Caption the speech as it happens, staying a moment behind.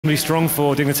Really strong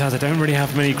for Dignitas. They don't really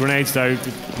have many grenades though.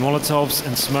 Molotovs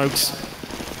and smokes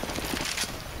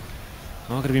are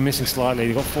going to be missing slightly.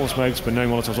 They've got 4 smokes but no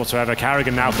Molotovs whatsoever.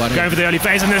 Karirigan now going for the early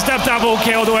phase and there's the double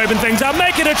kill to open things up,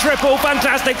 make it a triple.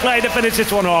 Fantastic play to finish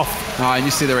this one off. Oh, and you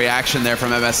see the reaction there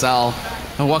from MSL.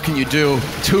 And what can you do?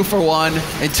 2 for 1.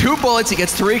 In 2 bullets, he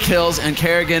gets 3 kills, and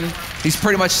Karirigan, he's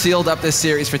pretty much sealed up this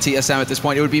series for TSM at this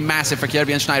point. It would be massive for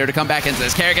Karirigan and Schneider to come back into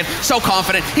this. Karirigan, so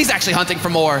confident, he's actually hunting for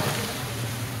more.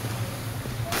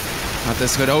 But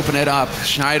this could open it up.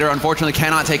 Schneider, unfortunately,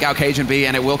 cannot take out Cajun B,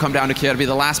 and it will come down to Kyo to be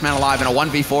the last man alive in a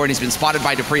 1v4, and he's been spotted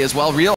by Dupree as well.